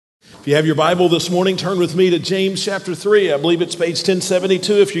If you have your Bible this morning, turn with me to James chapter 3. I believe it's page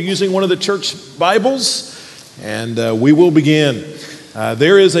 1072 if you're using one of the church Bibles. And we will begin.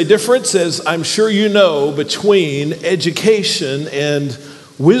 There is a difference, as I'm sure you know, between education and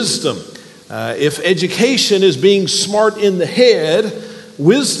wisdom. If education is being smart in the head,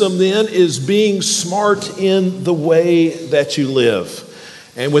 wisdom then is being smart in the way that you live.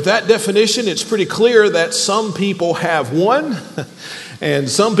 And with that definition, it's pretty clear that some people have one and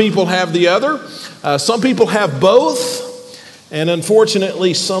some people have the other. Some people have both, and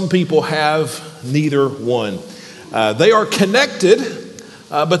unfortunately, some people have neither one. They are connected,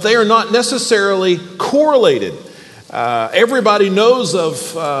 but they are not necessarily correlated. Everybody knows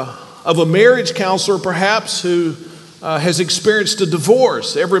of a marriage counselor, perhaps, who has experienced a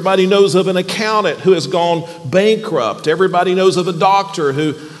divorce. Everybody knows of an accountant who has gone bankrupt. Everybody knows of a doctor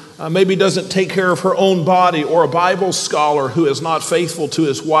who maybe doesn't take care of her own body, or a Bible scholar who is not faithful to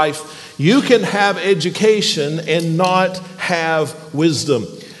his wife. You can have education and not have wisdom.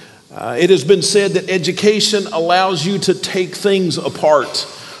 It has been said that education allows you to take things apart,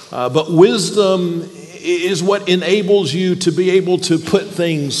 but wisdom is what enables you to be able to put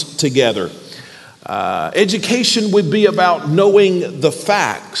things together. Education would be about knowing the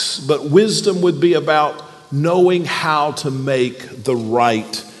facts, but wisdom would be about knowing how to make the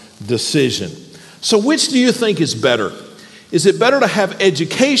right decision. So which do you think is better? Is it better to have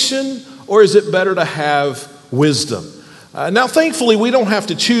education, or is it better to have wisdom? Now, thankfully, we don't have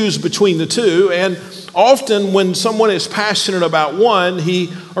to choose between the two, and often when someone is passionate about one,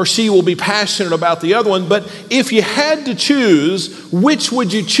 he or she will be passionate about the other one. But if you had to choose, which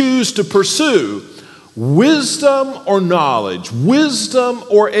would you choose to pursue? Wisdom or knowledge? Wisdom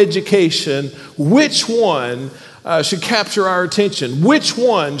or education? Which one should capture our attention? Which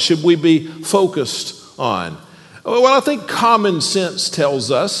one should we be focused on? Well, I think common sense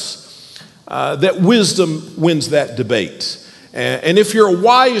tells us that wisdom wins that debate. And if you're a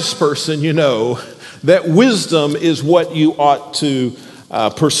wise person, you know that wisdom is what you ought to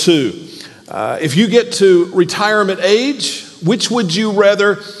pursue. If you get to retirement age, which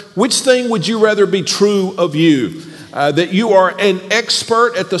thing would you rather be true of you? That you are an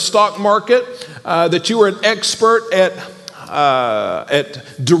expert at the stock market, that you are an expert at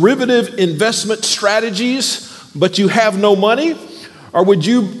derivative investment strategies, but you have no money? Or would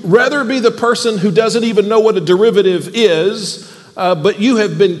you rather be the person who doesn't even know what a derivative is, but you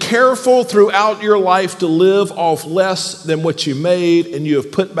have been careful throughout your life to live off less than what you made, and you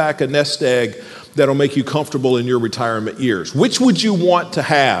have put back a nest egg that'll make you comfortable in your retirement years? Which would you want to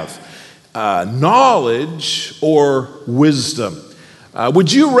have? Knowledge or wisdom?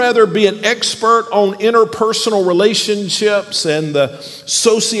 Would you rather be an expert on interpersonal relationships and the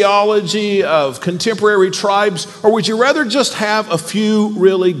sociology of contemporary tribes, or would you rather just have a few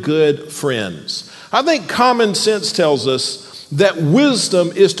really good friends? I think common sense tells us that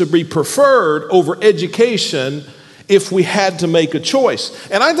wisdom is to be preferred over education if we had to make a choice.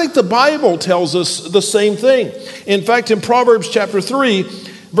 And I think the Bible tells us the same thing. In fact, in Proverbs chapter 3,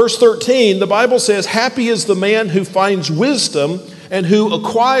 verse 13, the Bible says, "Happy is the man who finds wisdom and who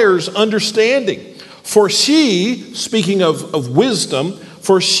acquires understanding. For she," speaking of wisdom,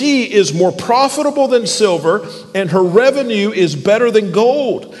 "for she is more profitable than silver, and her revenue is better than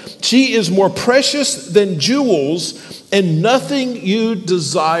gold. She is more precious than jewels, and nothing you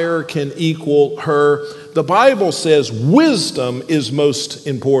desire can equal her." The Bible says wisdom is most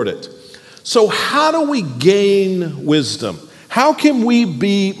important. So how do we gain wisdom? How can we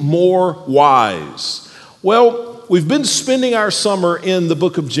be more wise? Well, we've been spending our summer in the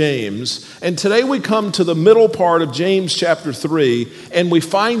book of James, and today we come to the middle part of James chapter 3, and we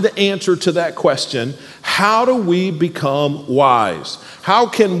find the answer to that question: how do we become wise? How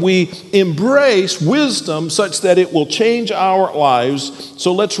can we embrace wisdom such that it will change our lives?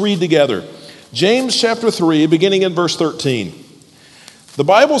 So let's read together. James chapter 3, beginning in verse 13. The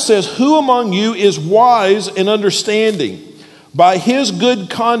Bible says, "Who among you is wise and understanding? By his good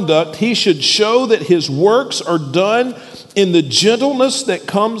conduct, he should show that his works are done in the gentleness that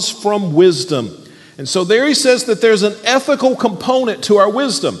comes from wisdom." And so there he says that there's an ethical component to our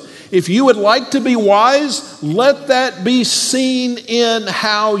wisdom. If you would like to be wise, let that be seen in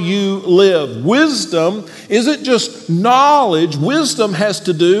how you live. Wisdom isn't just knowledge. Wisdom has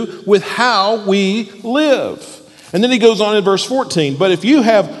to do with how we live. And then he goes on in verse 14, "But if you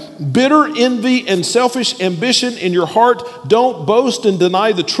have bitter envy and selfish ambition in your heart, don't boast and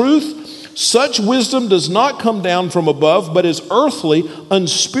deny the truth. Such wisdom does not come down from above, but is earthly,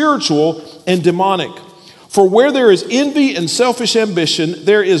 unspiritual, and demonic. For where there is envy and selfish ambition,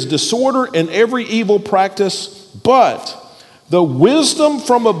 there is disorder and every evil practice. But The wisdom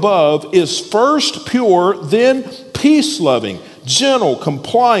from above is first pure, then peace-loving, gentle,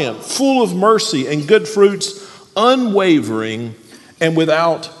 compliant, full of mercy and good fruits, unwavering, and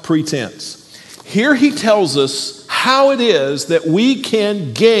without pretense. Here he tells us how it is that we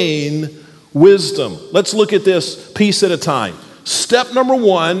can gain wisdom. Let's look at this piece at a time. Step number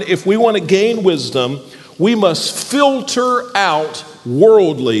one, if we want to gain wisdom, we must filter out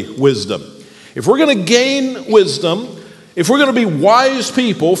worldly wisdom. If we're going to gain wisdom, if we're going to be wise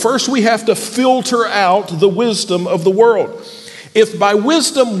people, first we have to filter out the wisdom of the world. If by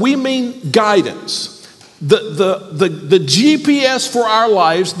wisdom we mean guidance, the GPS for our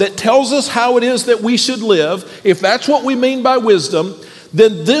lives that tells us how it is that we should live, if that's what we mean by wisdom,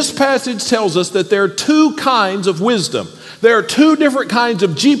 then this passage tells us that there are two kinds of wisdom. There are two different kinds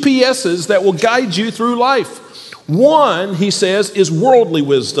of GPSs that will guide you through life. One, he says, is worldly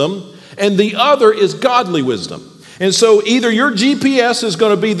wisdom, and the other is godly wisdom. And so either your GPS is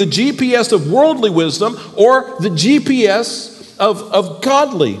going to be the GPS of worldly wisdom or the GPS of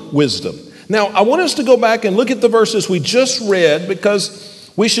godly wisdom. Now, I want us to go back and look at the verses we just read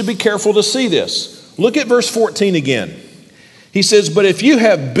because we should be careful to see this. Look at verse 14 again. He says, but if you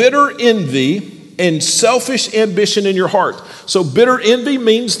have bitter envy and selfish ambition in your heart. So bitter envy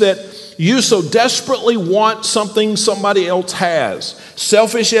means that you so desperately want something somebody else has.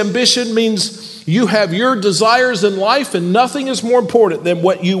 Selfish ambition means you have your desires in life and nothing is more important than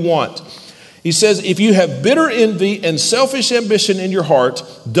what you want. He says, if you have bitter envy and selfish ambition in your heart,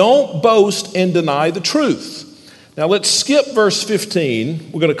 don't boast and deny the truth. Now let's skip verse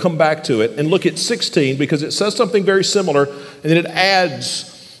 15. We're going to come back to it and look at 16 because it says something very similar and then it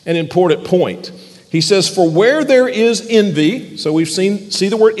adds an important point. He says, for where there is envy, so see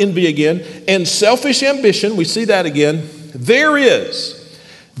the word envy again, and selfish ambition, we see that again, there is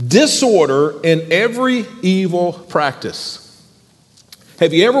disorder in every evil practice.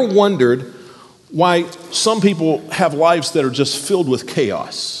 Have you ever wondered why some people have lives that are just filled with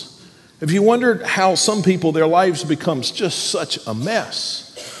chaos? Have you wondered how some people, their lives becomes just such a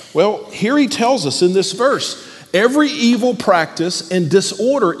mess? Well, here he tells us in this verse, every evil practice and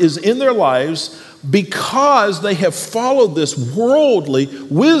disorder is in their lives because they have followed this worldly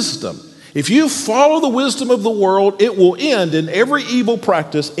wisdom. If you follow the wisdom of the world, it will end in every evil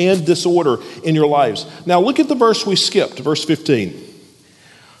practice and disorder in your lives. Now look at the verse we skipped, verse 15.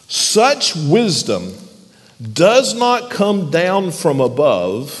 Such wisdom does not come down from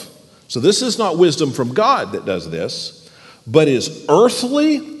above. So this is not wisdom from God that does this, but is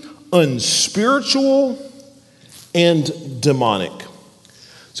earthly, unspiritual, and demonic.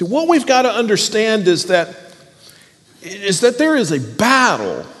 See, what we've got to understand is that there is a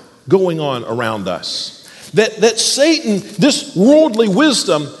battle going on around us. That Satan, this worldly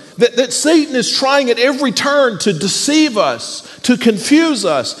wisdom, that Satan is trying at every turn to deceive us, to confuse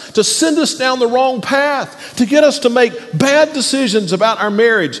us, to send us down the wrong path, to get us to make bad decisions about our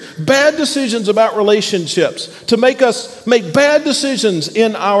marriage, bad decisions about relationships, to make us make bad decisions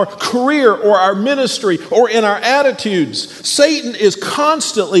in our career or our ministry or in our attitudes. Satan is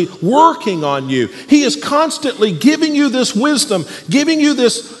constantly working on you. He is constantly giving you this wisdom, giving you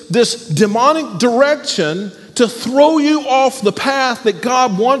this demonic direction to throw you off the path that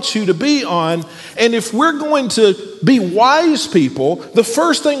God wants you to be on. And if we're going to be wise people, the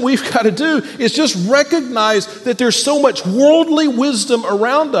first thing we've got to do is just recognize that there's so much worldly wisdom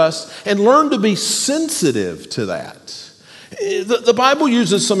around us and learn to be sensitive to that. The Bible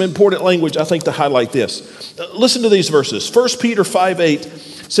uses some important language, I think, to highlight this. Listen to these verses. 1 Peter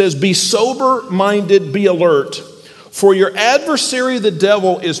 5:8 says, be sober-minded, be alert. For your adversary, the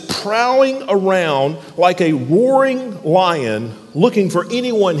devil, is prowling around like a roaring lion looking for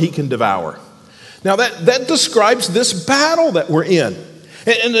anyone he can devour. Now that describes this battle that we're in.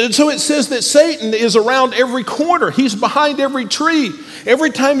 And so it says that Satan is around every corner. He's behind every tree.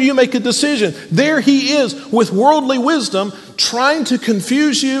 Every time you make a decision, there he is with worldly wisdom trying to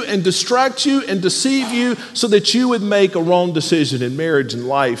confuse you and distract you and deceive you so that you would make a wrong decision in marriage and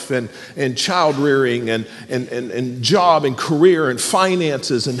life and child rearing and job and career and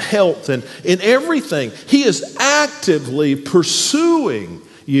finances and health and in everything. He is actively pursuing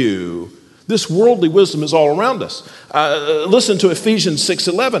you. This worldly wisdom is all around us. Listen to Ephesians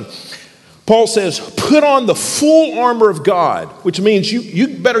 6:11. Paul says, put on the full armor of God, which means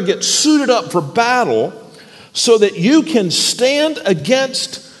you better get suited up for battle so that you can stand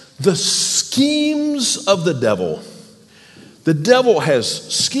against the schemes of the devil. The devil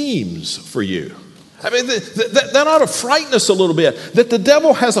has schemes for you. I mean, that ought to frighten us a little bit, that the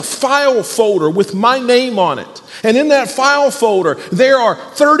devil has a file folder with my name on it. And in that file folder, there are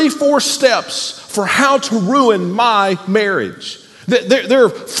 34 steps for how to ruin my marriage. There are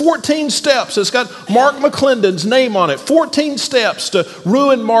 14 steps. It's got Mark McClendon's name on it. 14 steps to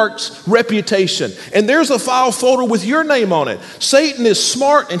ruin Mark's reputation. And there's a file folder with your name on it. Satan is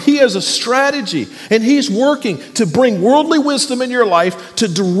smart and he has a strategy. And he's working to bring worldly wisdom in your life to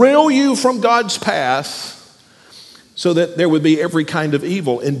derail you from God's path so that there would be every kind of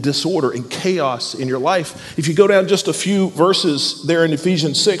evil and disorder and chaos in your life. If you go down just a few verses there in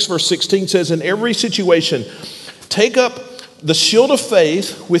Ephesians 6, verse 16 says, in every situation, take up the shield of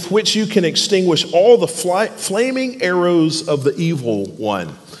faith with which you can extinguish all the flaming arrows of the evil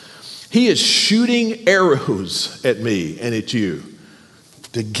one. He is shooting arrows at me and at you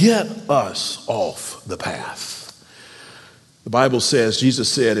to get us off the path. The Bible says, Jesus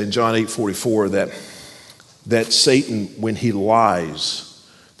said in John 8:44 that Satan, when he lies,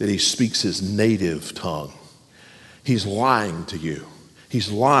 that he speaks his native tongue. He's lying to you. He's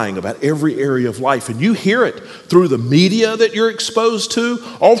lying about every area of life. And you hear it through the media that you're exposed to,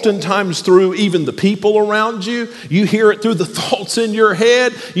 oftentimes through even the people around you. You hear it through the thoughts in your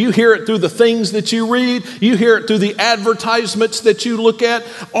head. You hear it through the things that you read. You hear it through the advertisements that you look at.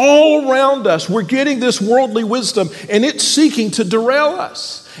 All around us, we're getting this worldly wisdom, and it's seeking to derail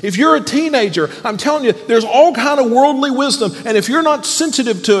us. If you're a teenager, I'm telling you, there's all kind of worldly wisdom, and if you're not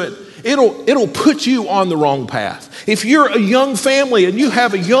sensitive to it, it'll put you on the wrong path. If you're a young family and you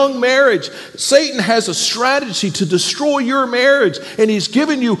have a young marriage, Satan has a strategy to destroy your marriage, and he's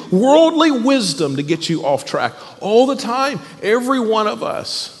given you worldly wisdom to get you off track. All the time, every one of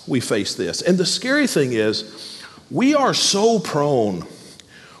us, we face this. And the scary thing is, we are so prone,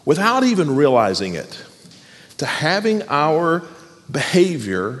 without even realizing it, to having our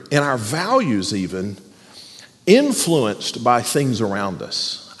behavior and our values even influenced by things around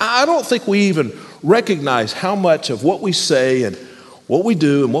us. I don't think we even recognize how much of what we say and what we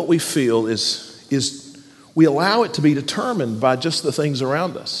do and what we feel is we allow it to be determined by just the things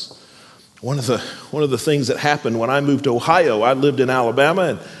around us. One of the things that happened when I moved to Ohio, I lived in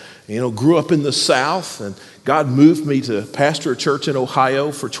Alabama and grew up in the South, and God moved me to pastor a church in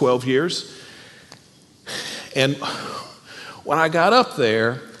Ohio for 12 years. And when I got up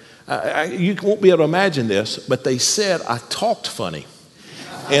there, you won't be able to imagine this, but they said I talked funny.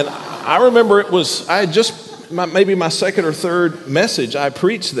 And I remember maybe my second or third message I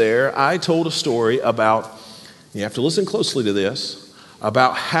preached there, I told a story about, you have to listen closely to this,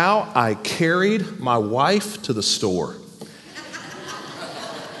 about how I carried my wife to the store.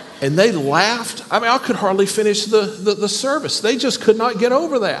 And they laughed. I mean, I could hardly finish the service. They just could not get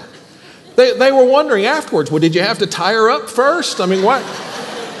over that. They were wondering afterwards, well, did you have to tie her up first? I mean, what?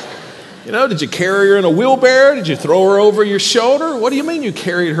 Did you carry her in a wheelbarrow? Did you throw her over your shoulder? What do you mean you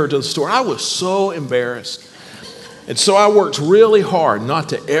carried her to the store? I was so embarrassed. And so I worked really hard not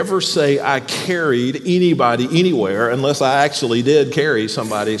to ever say I carried anybody anywhere unless I actually did carry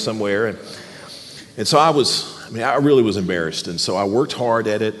somebody somewhere. And so I really was embarrassed. And so I worked hard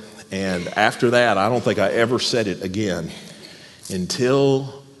at it. And after that, I don't think I ever said it again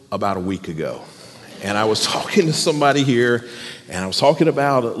until about a week ago. And I was talking to somebody here, and I was talking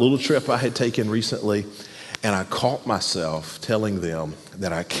about a little trip I had taken recently, and I caught myself telling them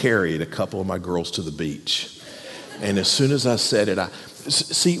that I carried a couple of my girls to the beach. And as soon as I said it,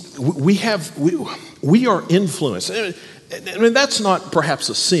 we are influenced. I mean, that's not perhaps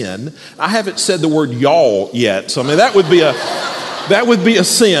a sin. I haven't said the word y'all yet, so I mean that would be a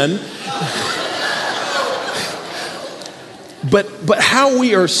sin. But how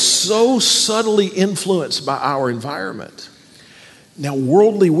we are so subtly influenced by our environment. Now,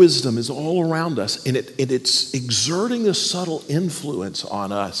 worldly wisdom is all around us, and it's exerting a subtle influence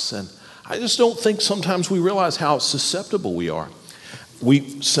on us. And I just don't think sometimes we realize how susceptible we are.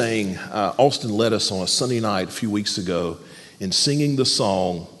 We sang, Austin led us on a Sunday night a few weeks ago in singing the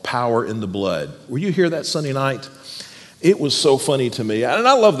song, Power in the Blood. Were you here that Sunday night? It was so funny to me, and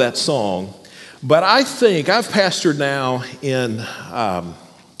I love that song. But I think I've pastored now in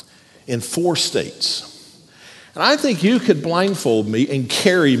 4 states. And I think you could blindfold me and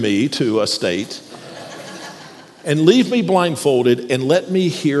carry me to a state and leave me blindfolded and let me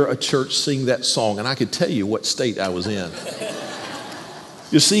hear a church sing that song. And I could tell you what state I was in.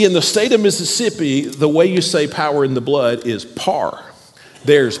 You see, in the state of Mississippi, the way you say power in the blood is par.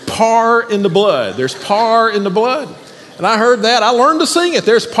 There's par in the blood. There's par in the blood. And I heard that. I learned to sing it.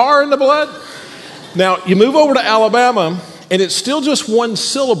 There's par in the blood. Now, you move over to Alabama, and it's still just one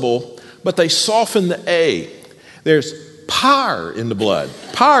syllable, but they soften the A. There's power in the blood.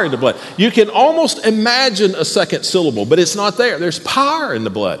 Power in the blood. You can almost imagine a second syllable, but it's not there. There's power in the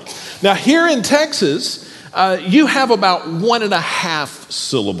blood. Now, here in Texas, you have about 1.5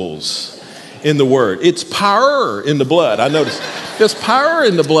 syllables in the word. It's power in the blood. I noticed there's power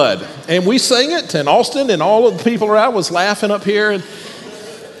in the blood. And we sang it, and Austin and all of the people around was laughing up here. And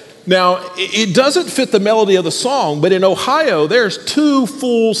now, it doesn't fit the melody of the song, but in Ohio, there's 2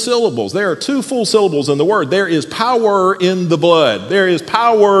 full syllables. There are 2 full syllables in the word. There is power in the blood. There is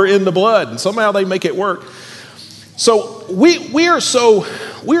power in the blood. And somehow they make it work. So we are so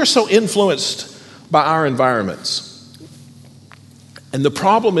influenced by our environments. And the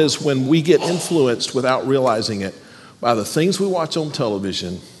problem is when we get influenced without realizing it by the things we watch on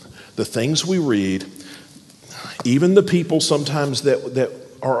television, the things we read, even the people sometimes that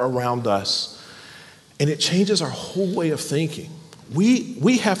are around us, and it changes our whole way of thinking.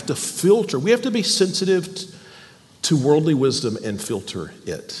 We have to filter. We have to be sensitive to worldly wisdom and filter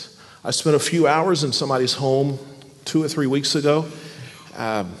it. I spent a few hours in somebody's home 2 or 3 weeks ago.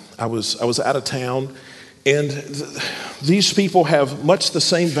 I was out of town, and these people have much the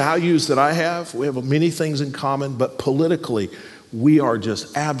same values that I have. We have many things in common, but politically, we are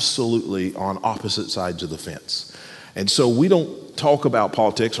just absolutely on opposite sides of the fence. And so we don't talk about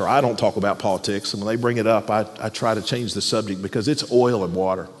politics, or I don't talk about politics. And when they bring it up, I try to change the subject because it's oil and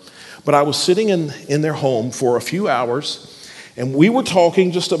water. But I was sitting in their home for a few hours, and we were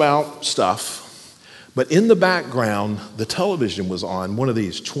talking just about stuff. But in the background, the television was on, one of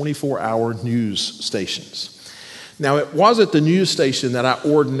these 24-hour news stations. Now, it wasn't the news station that I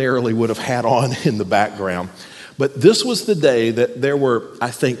ordinarily would have had on in the background. But this was the day that there were, I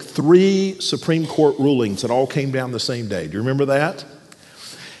think, 3 Supreme Court rulings that all came down the same day. Do you remember that?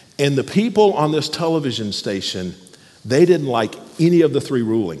 And the people on this television station, they didn't like any of the 3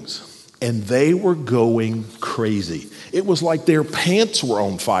 rulings. And they were going crazy. It was like their pants were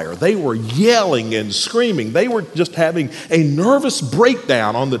on fire. They were yelling and screaming. They were just having a nervous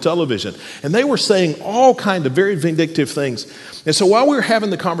breakdown on the television. And they were saying all kinds of very vindictive things. And so while we were having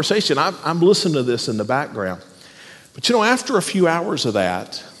the conversation, I'm listening to this in the background. But you know, after a few hours of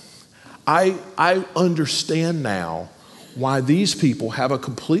that, I understand now why these people have a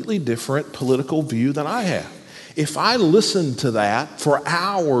completely different political view than I have. If I listened to that for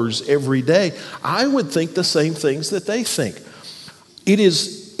hours every day, I would think the same things that they think. It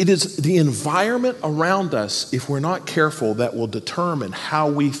is the environment around us, if we're not careful, that will determine how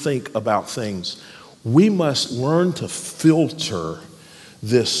we think about things. We must learn to filter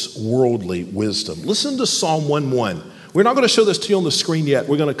this worldly wisdom. Listen to Psalm 1:1. We're not going to show this to you on the screen yet.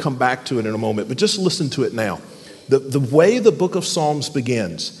 We're going to come back to it in a moment, but just listen to it now. The way the book of Psalms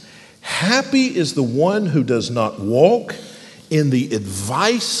begins: happy is the one who does not walk in the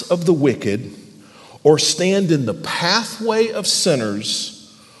advice of the wicked, or stand in the pathway of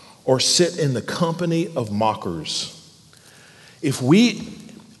sinners, or sit in the company of mockers. If we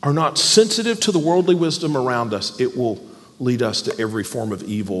are not sensitive to the worldly wisdom around us, it will lead us to every form of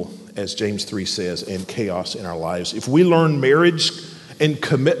evil, as James 3 says, and chaos in our lives. If we learn marriage and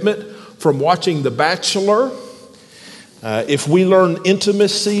commitment from watching The Bachelor, if we learn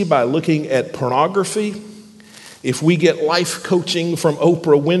intimacy by looking at pornography, if we get life coaching from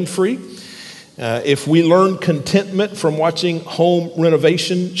Oprah Winfrey, if we learn contentment from watching home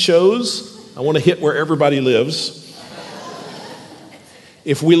renovation shows, I want to hit where everybody lives.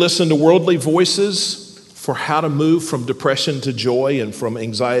 If we listen to worldly voices for how to move from depression to joy and from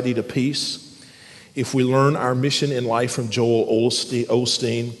anxiety to peace, if we learn our mission in life from Joel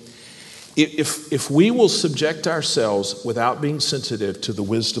Osteen, if we will subject ourselves without being sensitive to the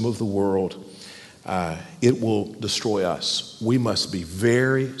wisdom of the world, it will destroy us. We must be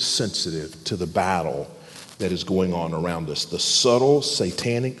very sensitive to the battle that is going on around us, the subtle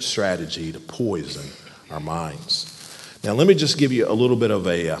satanic strategy to poison our minds. Now, let me just give you a little bit of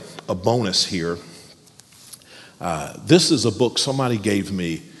a bonus here. This is a book somebody gave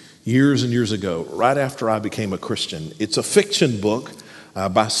me years and years ago, right after I became a Christian. It's a fiction book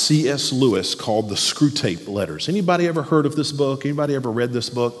by C.S. Lewis called The Screwtape Letters. Anybody ever heard of this book? Anybody ever read this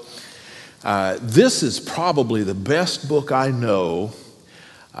book? This is probably the best book I know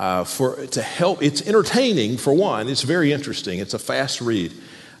to help. It's entertaining, for one. It's very interesting. It's a fast read.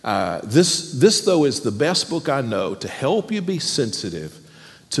 This, though, is the best book I know to help you be sensitive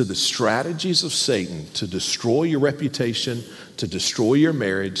to the strategies of Satan to destroy your reputation, to destroy your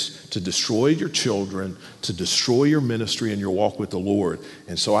marriage, to destroy your children, to destroy your ministry and your walk with the Lord.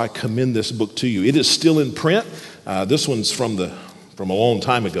 And so I commend this book to you. It is still in print. This one's from a long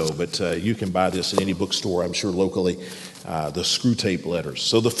time ago, but you can buy this in any bookstore, I'm sure, locally. the screw tape letters.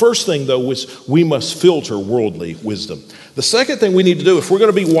 So the first thing, though, is we must filter worldly wisdom. The second thing we need to do if we're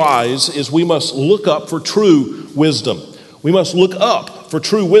going to be wise is we must look up for true wisdom. We must look up for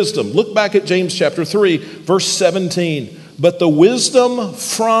true wisdom. Look back at James chapter 3, verse 17. But the wisdom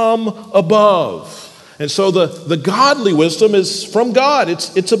from above. And so the godly wisdom is from God.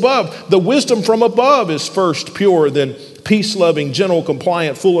 It's above. The wisdom from above is first pure, then peace-loving, gentle,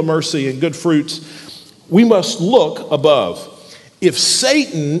 compliant, full of mercy and good fruits. We must look above. If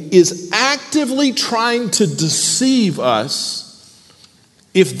Satan is actively trying to deceive us,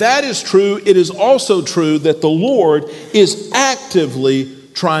 if that is true, it is also true that the Lord is actively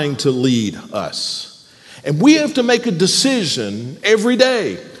trying to lead us. And we have to make a decision every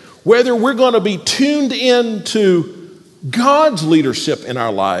day whether we're going to be tuned in to God's leadership in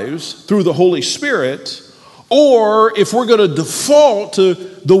our lives through the Holy Spirit, or if we're going to default to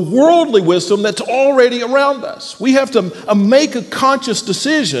the worldly wisdom that's already around us. We have to make a conscious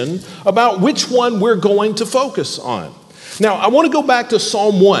decision about which one we're going to focus on. Now, I want to go back to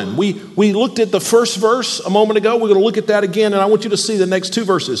Psalm 1. We looked at the first verse a moment ago. We're going to look at that again, and I want you to see the next two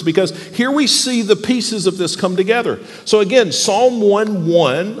verses, because here we see the pieces of this come together. So again, Psalm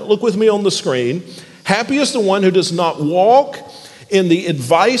 1:1, look with me on the screen. Happy is the one who does not walk in the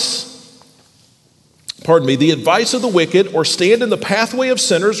advice of the wicked, or stand in the pathway of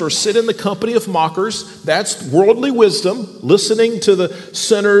sinners, or sit in the company of mockers. That's worldly wisdom. Listening to the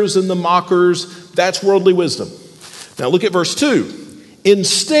sinners and the mockers, that's worldly wisdom. Now look at verse 2.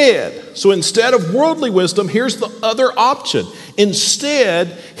 Instead of worldly wisdom, here's the other option. Instead,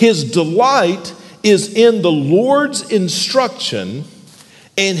 his delight is in the Lord's instruction,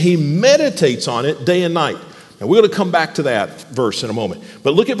 and he meditates on it day and night. Now we're going to come back to that verse in a moment.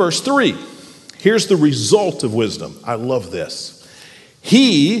 But look at verse 3. Here's the result of wisdom. I love this.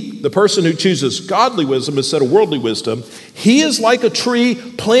 He, the person who chooses godly wisdom instead of worldly wisdom, he is like a tree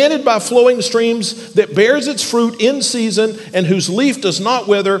planted by flowing streams that bears its fruit in season and whose leaf does not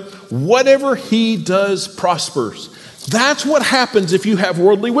wither. Whatever he does prospers. That's what happens if you have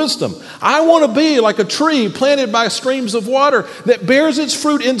worldly wisdom. I want to be like a tree planted by streams of water that bears its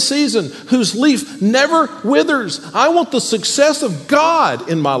fruit in season, whose leaf never withers. I want the success of God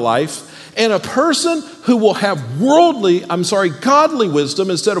in my life. And a person who will have godly wisdom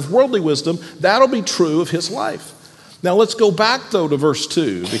instead of worldly wisdom, that'll be true of his life. Now let's go back though to verse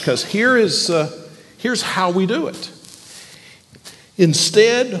 2, because here's how we do it.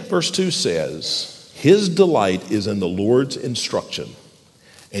 Instead, verse 2 says, his delight is in the Lord's instruction,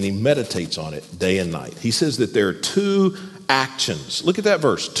 and he meditates on it day and night. He says that there are two actions. Look at that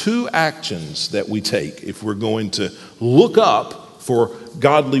verse. Two actions that we take if we're going to look up for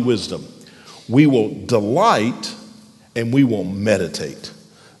godly wisdom. We will delight and we will meditate.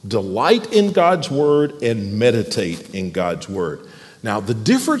 Delight in God's word and meditate in God's word. Now, the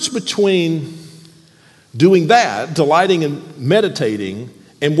difference between doing that, delighting and meditating,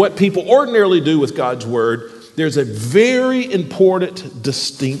 and what people ordinarily do with God's word, there's a very important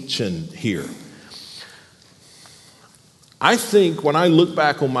distinction here. I think when I look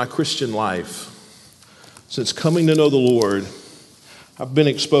back on my Christian life, since coming to know the Lord, I've been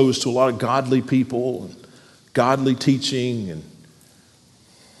exposed to a lot of godly people and godly teaching, and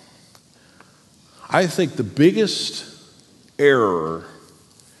I think the biggest error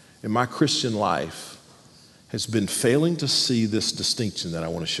in my Christian life has been failing to see this distinction that I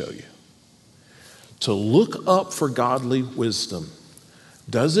want to show you. To look up for godly wisdom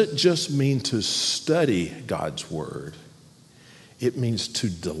doesn't just mean to study God's word. It means to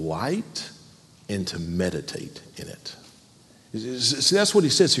delight and to meditate in it. See, that's what he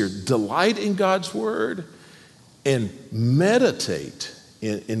says here. Delight in God's word and meditate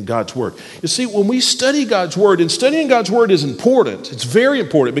in God's word. You see, when we study God's word, and studying God's word is important. It's very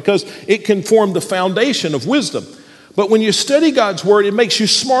important because it can form the foundation of wisdom. But when you study God's word, it makes you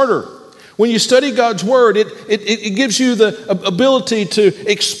smarter. When you study God's word, it gives you the ability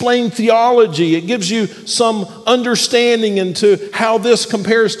to explain theology. It gives you some understanding into how this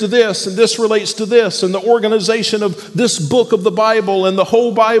compares to this, and this relates to this, and the organization of this book of the Bible and the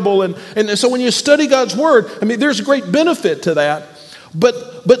whole Bible. And so when you study God's word, there's a great benefit to that.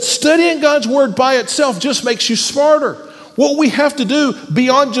 But studying God's word by itself just makes you smarter. What we have to do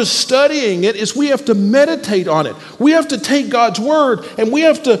beyond just studying it is we have to meditate on it. We have to take God's word and we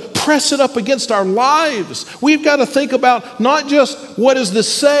have to press it up against our lives. We've got to think about not just what does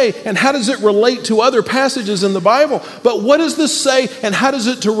this say and how does it relate to other passages in the Bible, but what does this say and how does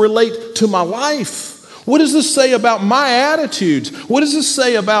it relate to my life? What does this say about my attitudes? What does this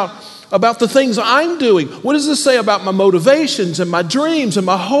say about the things I'm doing? What does this say about my motivations and my dreams and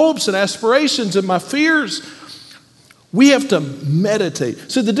my hopes and aspirations and my fears? We have to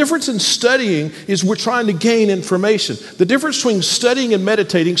meditate. So the difference in studying is we're trying to gain information. The difference between studying and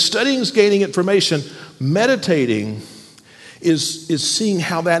meditating, studying is gaining information. Meditating is seeing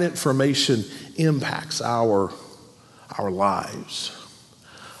how that information impacts our lives.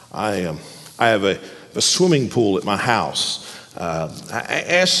 I have a swimming pool at my house.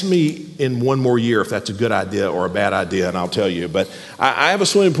 Ask me in one more year if that's a good idea or a bad idea, and I'll tell you. But I have a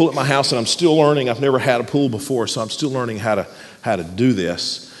swimming pool at my house, and I'm still learning. I've never had a pool before, so I'm still learning how to do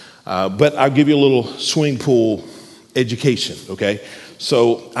this. But I'll give you a little swimming pool education, okay?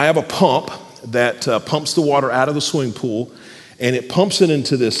 So I have a pump that pumps the water out of the swimming pool, and it pumps it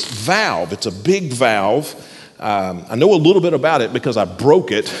into this valve. It's a big valve. I know a little bit about it because I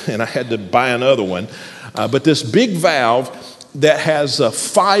broke it, and I had to buy another one. But this big valve that has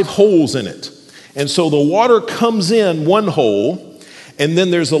 5 holes in it. And so the water comes in one hole, and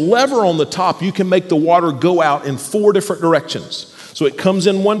then there's a lever on the top. You can make the water go out in 4 different directions. So it comes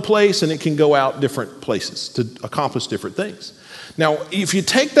in one place, and it can go out different places to accomplish different things. Now, if you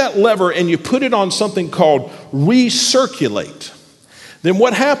take that lever and you put it on something called recirculate, then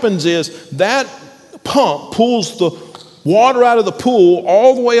what happens is that pump pulls the water out of the pool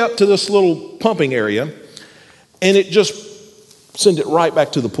all the way up to this little pumping area, and it just sends it right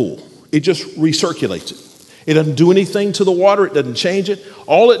back to the pool. It just recirculates it. It doesn't do anything to the water. It doesn't change it.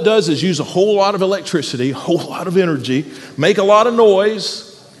 All it does is use a whole lot of electricity, a whole lot of energy, make a lot of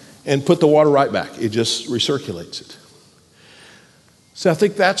noise, and put the water right back. It just recirculates it. So I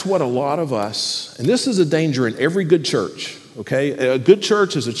think that's what a lot of us, and this is a danger in every good church, okay? A good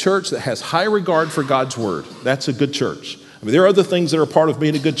church is a church that has high regard for God's word. That's a good church. I mean, there are other things that are part of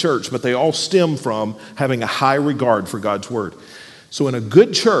being a good church, but they all stem from having a high regard for God's word. So in a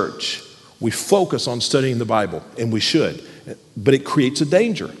good church, we focus on studying the Bible, and we should, but it creates a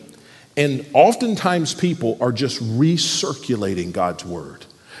danger. And oftentimes people are just recirculating God's word.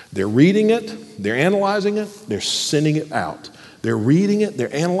 They're reading it, they're analyzing it, they're sending it out. They're reading it,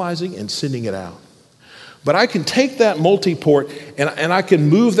 they're analyzing and sending it out. But I can take that multi-port and I can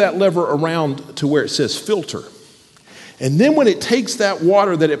move that lever around to where it says filter. And then when it takes that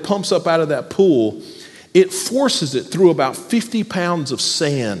water that it pumps up out of that pool, it forces it through about 50 pounds of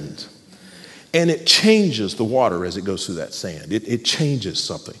sand. And it changes the water as it goes through that sand. It changes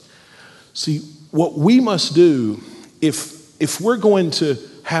something. See, what we must do if we're going to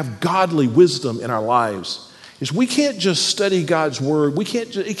have godly wisdom in our lives is we can't just study God's word.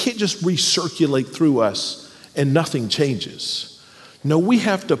 It can't just recirculate through us and nothing changes. No, we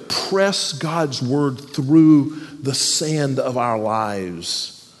have to press God's word through the sand of our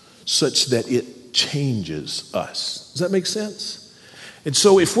lives such that it changes us. Does that make sense? And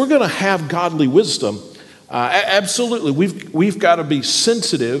so if we're going to have godly wisdom, absolutely, we've got to be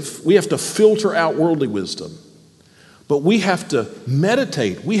sensitive. We have to filter out worldly wisdom. But we have to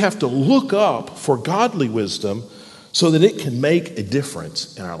meditate. We have to look up for godly wisdom so that it can make a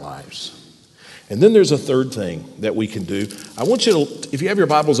difference in our lives. And then there's a third thing that we can do. I want you to, if you have your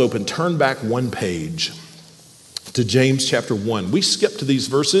Bibles open, turn back one page to James chapter 1. We skipped to these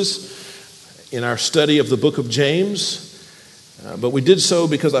verses in our study of the book of James, but we did so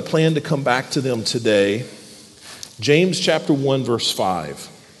because I plan to come back to them today. James chapter 1, verse 5.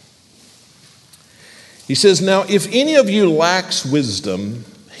 He says, "Now if any of you lacks wisdom,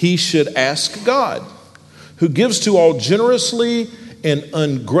 he should ask God, who gives to all generously and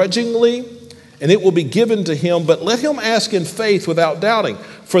ungrudgingly, and it will be given to him. But let him ask in faith without doubting.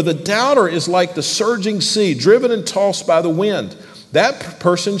 For the doubter is like the surging sea, driven and tossed by the wind. That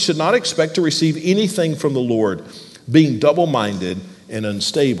person should not expect to receive anything from the Lord, being double-minded and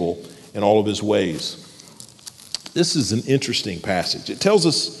unstable in all of his ways." This is an interesting passage. It tells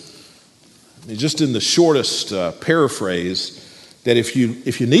us, just in the shortest paraphrase, that if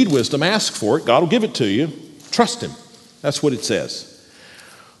you need wisdom, ask for it. God will give it to you. Trust him. That's what it says.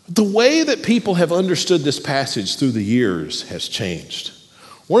 The way that people have understood this passage through the years has changed.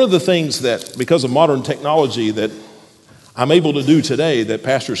 One of the things that, because of modern technology, that I'm able to do today that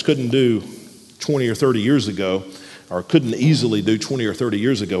pastors couldn't do 20 or 30 years ago, or couldn't easily do 20 or 30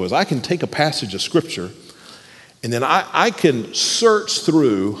 years ago, is I can take a passage of Scripture and then I can search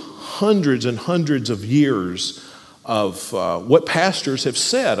through hundreds and hundreds of years of what pastors have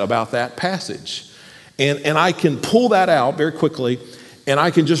said about that passage. And I can pull that out very quickly, and I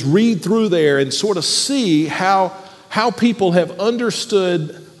can just read through there and sort of see how people have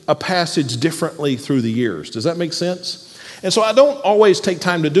understood a passage differently through the years. Does that make sense? And so I don't always take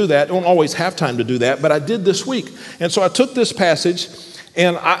time to do that, don't always have time to do that, but I did this week. And so I took this passage,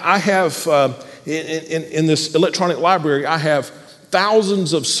 and I have, in this electronic library, I have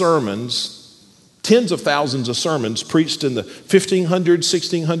thousands of sermons, tens of thousands of sermons preached in the 1500s,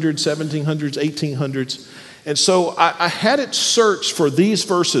 1600s, 1700s, 1800s. And so I had it searched for these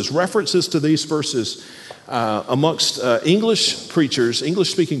verses, references to these verses amongst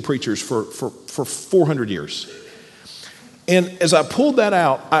English-speaking preachers for 400 years. And as I pulled that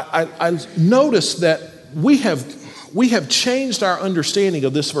out, I noticed that we have changed our understanding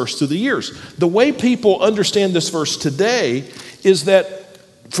of this verse through the years. The way people understand this verse today is that,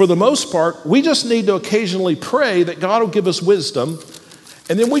 for the most part, we just need to occasionally pray that God will give us wisdom.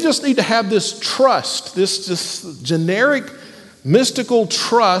 And then we just need to have this trust, this generic, mystical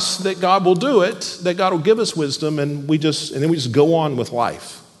trust that God will do it, that God will give us wisdom, and then we just go on with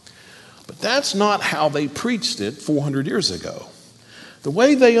life. But that's not how they preached it 400 years ago. The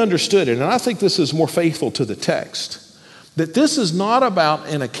way they understood it, and I think this is more faithful to the text, that this is not about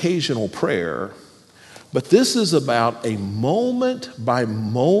an occasional prayer, but this is about a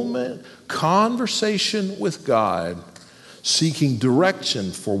moment-by-moment conversation with God, seeking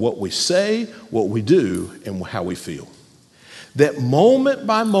direction for what we say, what we do, and how we feel. That moment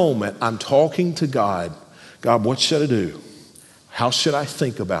by moment, I'm talking to God. God, what should I do? How should I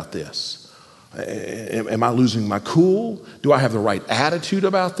think about this? Am I losing my cool? Do I have the right attitude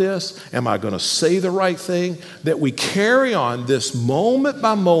about this? Am I going to say the right thing? That we carry on this moment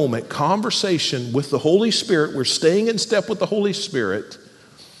by moment conversation with the Holy Spirit. We're staying in step with the Holy Spirit,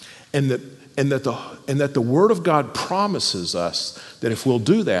 and that the Word of God promises us that if we'll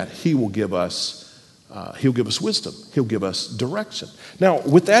do that, He'll give us wisdom. He'll give us direction. Now,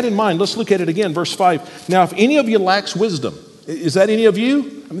 with that in mind, let's look at it again, verse 5. Now, if any of you lacks wisdom, is that any of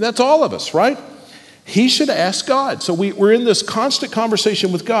you? I mean, that's all of us, right? He should ask God. So we're in this constant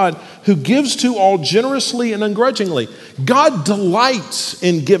conversation with God, who gives to all generously and ungrudgingly. God delights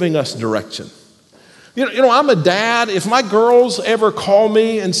in giving us direction. You know, I'm a dad. If my girls ever call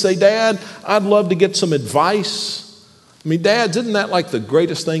me and say, Dad, I'd love to get some advice. I mean, dads, isn't that like the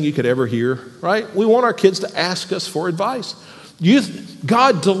greatest thing you could ever hear, right? We want our kids to ask us for advice.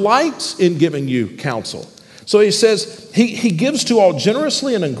 God delights in giving you counsel. So he says, he gives to all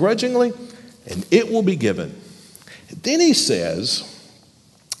generously and ungrudgingly, and it will be given. Then he says,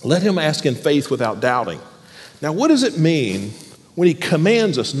 let him ask in faith without doubting. Now, what does it mean when he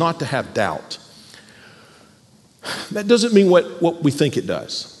commands us not to have doubt? That doesn't mean what we think it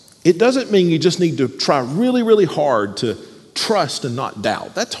does. It doesn't mean you just need to try really, really hard to trust and not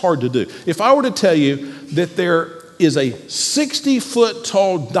doubt. That's hard to do. If I were to tell you that there is a 60-foot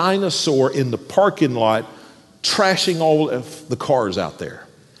tall dinosaur in the parking lot trashing all of the cars out there.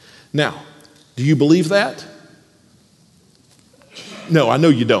 Now, do you believe that? No, I know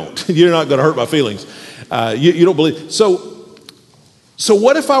you don't. You're not going to hurt my feelings. You don't believe. So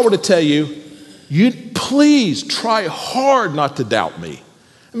what if I were to tell you, please try hard not to doubt me?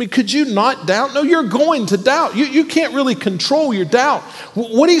 I mean, could you not doubt? No, you're going to doubt. You can't really control your doubt.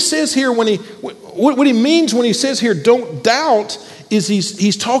 What he says here what he means when he says here, don't doubt, is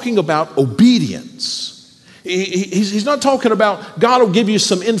he's talking about obedience. He's not talking about God will give you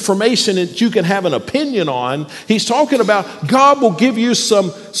some information that you can have an opinion on. He's talking about God will give you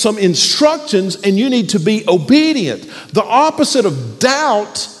some instructions and you need to be obedient. The opposite of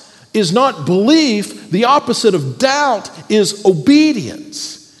doubt is not belief. The opposite of doubt is obedience.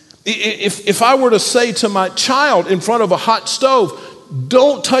 If I were to say to my child in front of a hot stove,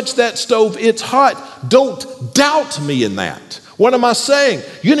 don't touch that stove, it's hot. Don't doubt me in that. What am I saying?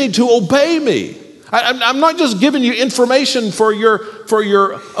 You need to obey me. I'm not just giving you information for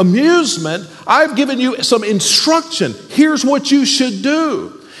your amusement. I've given you some instruction. Here's what you should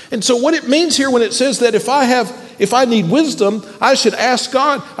do. And so what it means here when it says that if I need wisdom, I should ask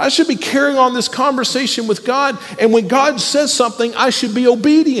God. I should be carrying on this conversation with God. And when God says something, I should be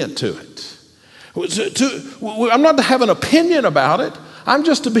obedient to it. I'm not to have an opinion about it. I'm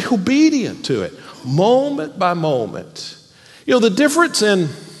just to be obedient to it, moment by moment. You know, the difference in,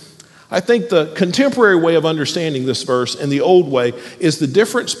 I think, the contemporary way of understanding this verse and the old way is the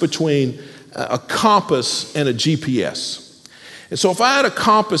difference between a compass and a GPS. And so if I had a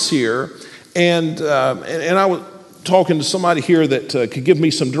compass here and I was talking to somebody here that could give me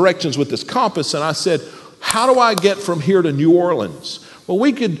some directions with this compass, and I said, how do I get from here to New Orleans? Well,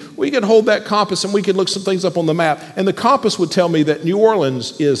 we could hold that compass and we could look some things up on the map, and the compass would tell me that New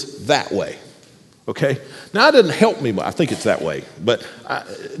Orleans is that way. Okay? Now, that doesn't help me much. I think it's that way, but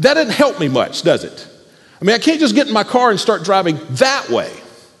that doesn't help me much, does it? I mean, I can't just get in my car and start driving that way.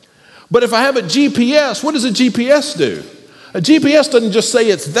 But if I have a GPS, what does a GPS do? A GPS doesn't just say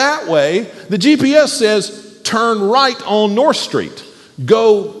it's that way. The GPS says turn right on North Street.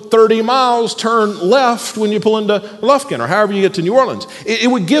 go 30 miles, turn left when you pull into Lufkin, or however you get to New Orleans. It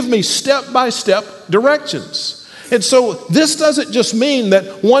would give me step-by-step directions. And so this doesn't just mean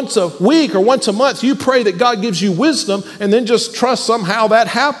that once a week or once a month you pray that God gives you wisdom and then just trust somehow that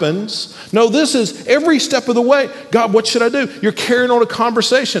happens. No, this is every step of the way. God, what should I do? You're carrying on a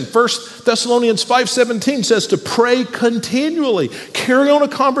conversation. 1 Thessalonians 5:17 says to pray continually. Carry on a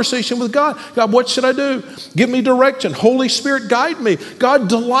conversation with God. God, what should I do? Give me direction. Holy Spirit, guide me. God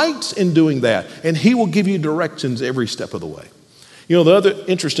delights in doing that, and He will give you directions every step of the way. You know, the other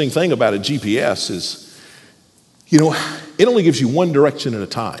interesting thing about a GPS is, it only gives you one direction at a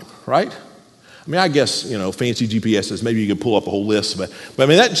time, right? I mean, I guess, fancy GPSs, maybe you could pull up a whole list, but I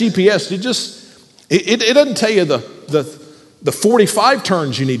mean, that GPS, it doesn't tell you the 45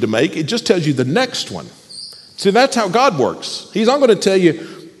 turns you need to make. It just tells you the next one. See, that's how God works. He's not going to tell you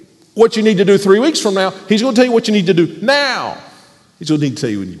what you need to do 3 weeks from now. He's going to tell you what you need to do now. He's going to need to tell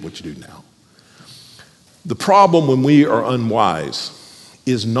you what you do now. The problem when we are unwise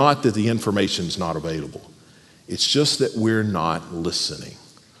is not that the information's not available. It's just that we're not listening.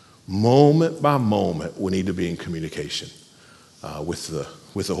 Moment by moment, we need to be in communication with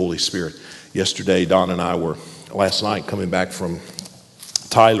the Holy Spirit. Yesterday, Don and I were, last night, coming back from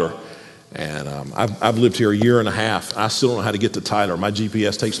Tyler, and I've lived here a year and a half. I still don't know how to get to Tyler. My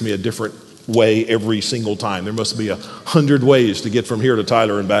GPS takes me a different way every single time. There must be 100 ways to get from here to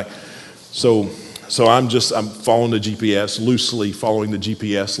Tyler and back. So I'm following the GPS, loosely following the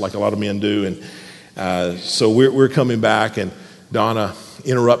GPS like a lot of men do, and so we're coming back, and Donna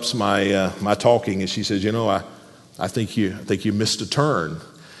interrupts my talking, and she says, I think you missed a turn.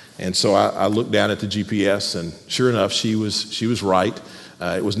 And so I looked down at the GPS, and sure enough, she was right.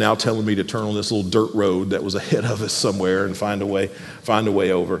 It was now telling me to turn on this little dirt road that was ahead of us somewhere and find a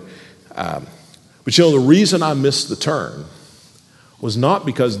way over. But the reason I missed the turn was not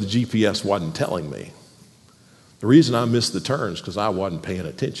because the GPS wasn't telling me. The reason I missed the turn is because I wasn't paying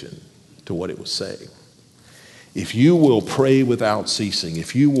attention to what it was saying. If you will pray without ceasing,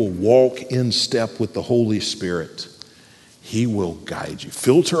 if you will walk in step with the Holy Spirit, He will guide you.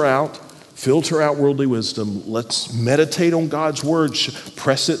 Filter out worldly wisdom. Let's meditate on God's word,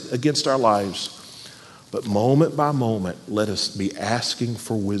 press it against our lives. But moment by moment, let us be asking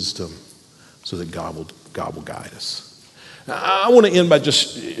for wisdom so that God will guide us. Now, I want to end by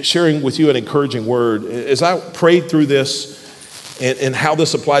just sharing with you an encouraging word. As I prayed through this, and how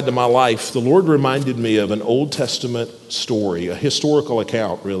this applied to my life, the Lord reminded me of an Old Testament story, a historical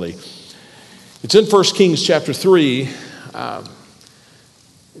account, really. It's in 1 Kings chapter 3.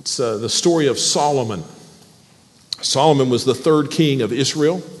 It's the story of Solomon. Solomon was the third king of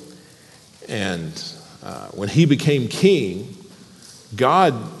Israel. And when he became king,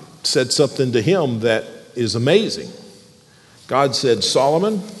 God said something to him that is amazing. God said,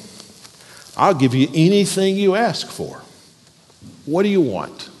 Solomon, I'll give you anything you ask for. What do you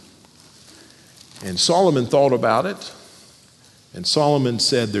want? And Solomon thought about it, and Solomon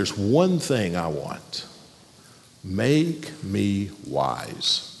said, there's one thing I want. Make me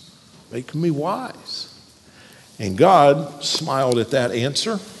wise. Make me wise. And God smiled at that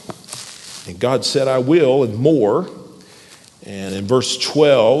answer, and God said, I will, and more. And in verse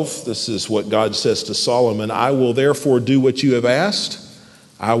 12, this is what God says to Solomon, I will therefore do what you have asked.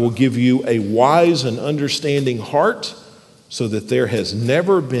 I will give you a wise and understanding heart, so that there has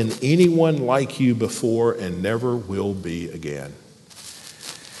never been anyone like you before and never will be again.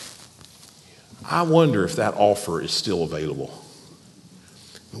 I wonder if that offer is still available.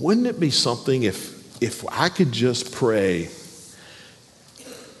 Wouldn't it be something if I could just pray,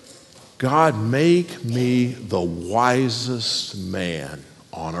 God, make me the wisest man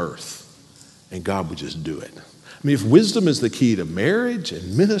on earth, and God would just do it. I mean, if wisdom is the key to marriage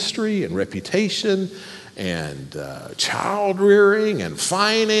and ministry and reputation and child rearing and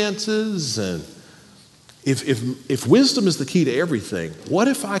finances, and if wisdom is the key to everything, what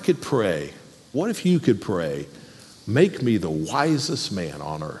if I could pray? What if you could pray, make me the wisest man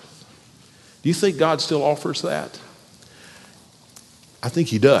on earth? Do you think God still offers that? I think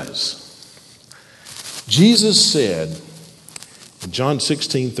He does. Jesus said in John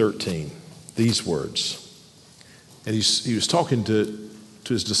 16:13 these words, and he was talking to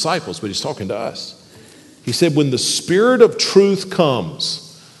His disciples, but He's talking to us. He said, when the Spirit of truth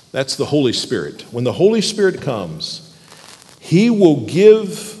comes, that's the Holy Spirit. When the Holy Spirit comes, He will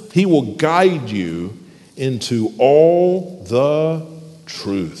guide you into all the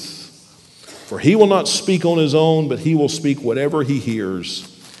truth. For He will not speak on His own, but He will speak whatever He hears.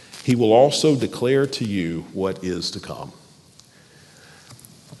 He will also declare to you what is to come.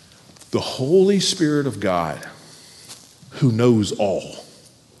 The Holy Spirit of God, who knows all,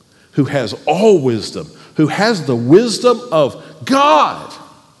 who has all wisdom, who has the wisdom of God.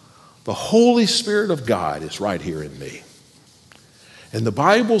 The Holy Spirit of God is right here in me. And the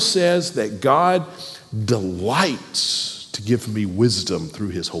Bible says that God delights to give me wisdom through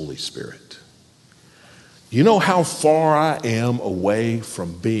his Holy Spirit. You know how far I am away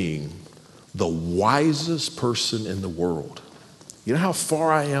from being the wisest person in the world? You know how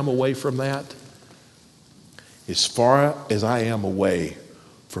far I am away from that? As far as I am away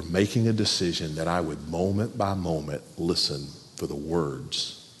from making a decision that I would moment by moment listen for the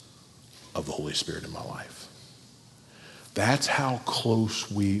words of the Holy Spirit in my life. That's how close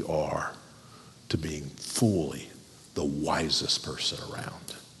we are to being fully the wisest person around.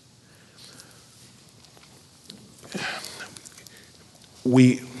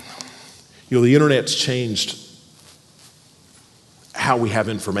 The internet's changed how we have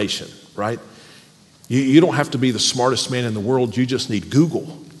information, right? You don't have to be the smartest man in the world. You just need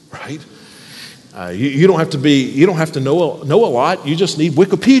Google, right? You don't have to know a lot. You just need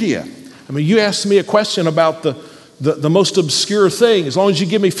Wikipedia. I mean, you ask me a question about the most obscure thing. As long as you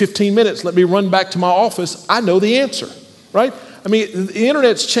give me 15 minutes, let me run back to my office. I know the answer, right? I mean, the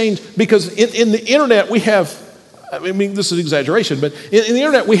internet's changed because in the internet we have, I mean, this is an exaggeration, but in the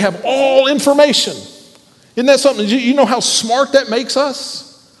internet we have all information. Isn't that something? You know how smart that makes us?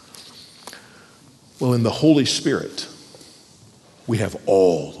 Well, in the Holy Spirit, we have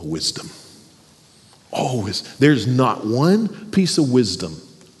all wisdom. Always. There's not one piece of wisdom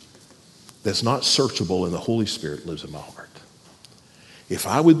that's not searchable, and the Holy Spirit lives in my heart. If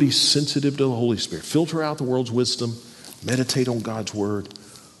I would be sensitive to the Holy Spirit, filter out the world's wisdom, meditate on God's word,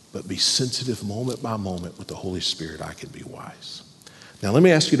 but be sensitive moment by moment with the Holy Spirit, I can be wise. Now, let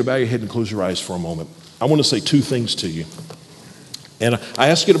me ask you to bow your head and close your eyes for a moment. I want to say two things to you. And I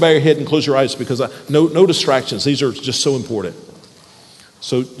ask you to bow your head and close your eyes because no distractions. These are just so important.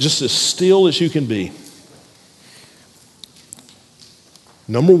 So just as still as you can be.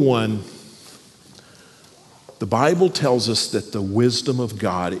 Number one, the Bible tells us that the wisdom of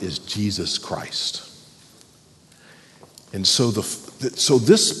God is Jesus Christ. And so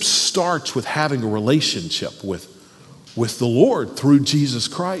this starts with having a relationship with the Lord through Jesus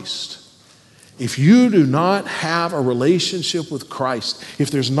Christ. If you do not have a relationship with Christ,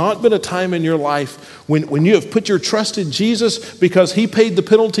 if there's not been a time in your life when you have put your trust in Jesus because he paid the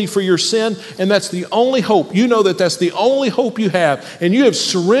penalty for your sin, and that's the only hope, you know that that's the only hope you have, and you have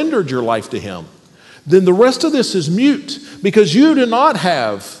surrendered your life to him, then the rest of this is mute because you do not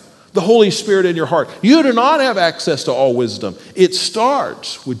have the Holy Spirit in your heart. You do not have access to all wisdom. It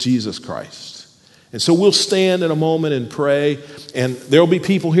starts with Jesus Christ. And so we'll stand in a moment and pray, and there'll be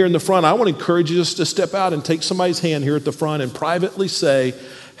people here in the front. I want to encourage you just to step out and take somebody's hand here at the front and privately say,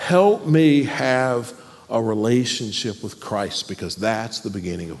 help me have a relationship with Christ, because that's the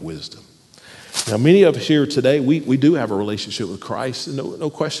beginning of wisdom. Now, many of us here today, we do have a relationship with Christ, and no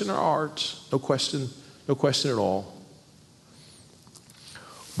question in our hearts, no question at all.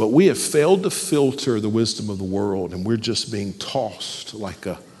 But we have failed to filter the wisdom of the world, and we're just being tossed like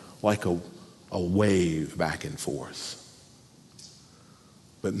a wave back and forth.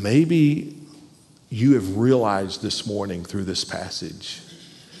 But maybe you have realized this morning through this passage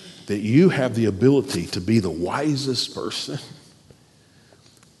that you have the ability to be the wisest person,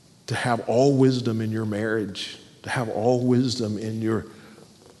 to have all wisdom in your marriage, to have all wisdom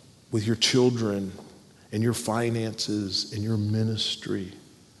with your children, in your finances, in your ministry.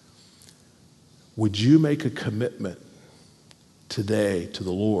 Would you make a commitment today to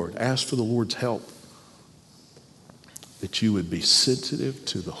the Lord? Ask for the Lord's help, that you would be sensitive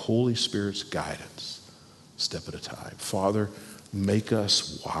to the Holy Spirit's guidance, step at a time. Father, make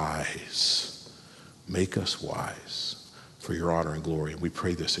us wise. Make us wise for your honor and glory. And we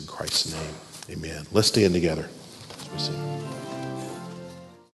pray this in Christ's name. Amen. Let's stand together as we sing.